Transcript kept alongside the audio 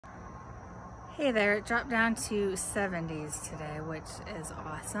Hey there, it dropped down to 70s today, which is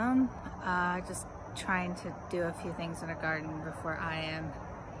awesome. Just trying to do a few things in the garden before I am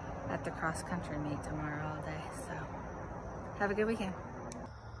at the cross-country meet tomorrow all day, so have a good weekend.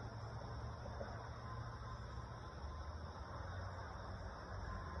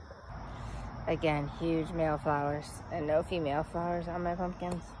 Again, huge male flowers and no female flowers on my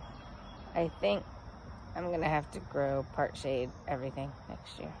pumpkins. I think I'm gonna have to grow part shade everything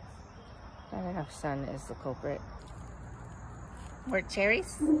next year. Not enough sun is the culprit. More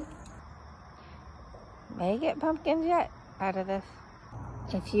cherries? May get pumpkins yet out of this.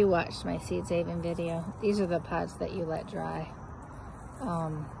 If you watched my seed saving video, these are the pods that you let dry.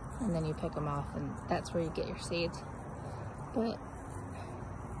 And then you pick them off and that's where you get your seeds. But,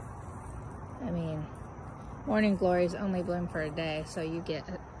 I mean, morning glories only bloom for a day, so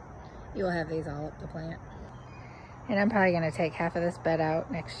you'll have these all up the plant. And I'm probably gonna take half of this bed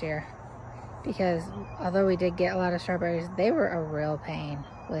out next year, because although we did get a lot of strawberries, they were a real pain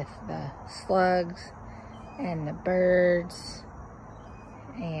with the slugs and the birds.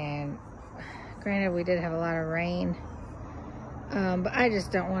 And granted, we did have a lot of rain, but I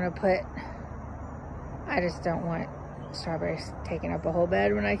just don't want strawberries taking up a whole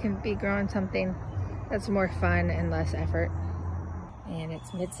bed when I can be growing something that's more fun and less effort. And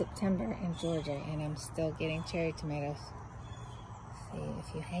it's mid-September in Georgia and I'm still getting cherry tomatoes. See,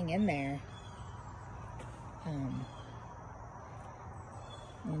 if you hang in there and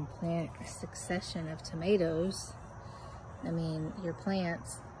plant a succession of tomatoes, I mean, your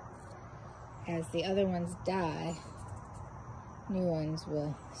plants, as the other ones die, new ones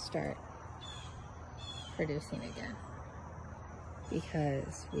will start producing again,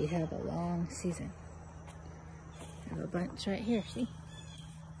 because we have a long season. I have a bunch right here, see?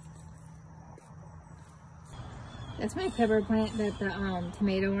 That's my pepper plant that the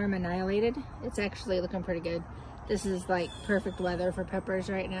tomato worm annihilated. It's actually looking pretty good. This is like perfect weather for peppers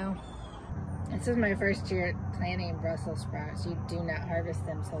right now. This is my first year planting Brussels sprouts. You do not harvest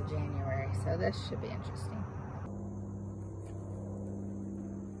them till January, so this should be interesting.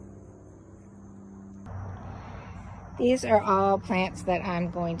 These are all plants that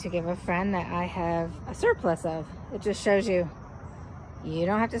I'm going to give a friend that I have a surplus of. It just shows you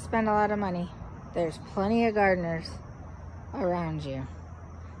don't have to spend a lot of money. There's plenty of gardeners around you.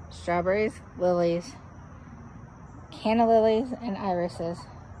 Strawberries, lilies, canna lilies, and irises,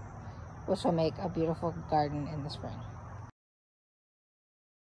 which will make a beautiful garden in the spring.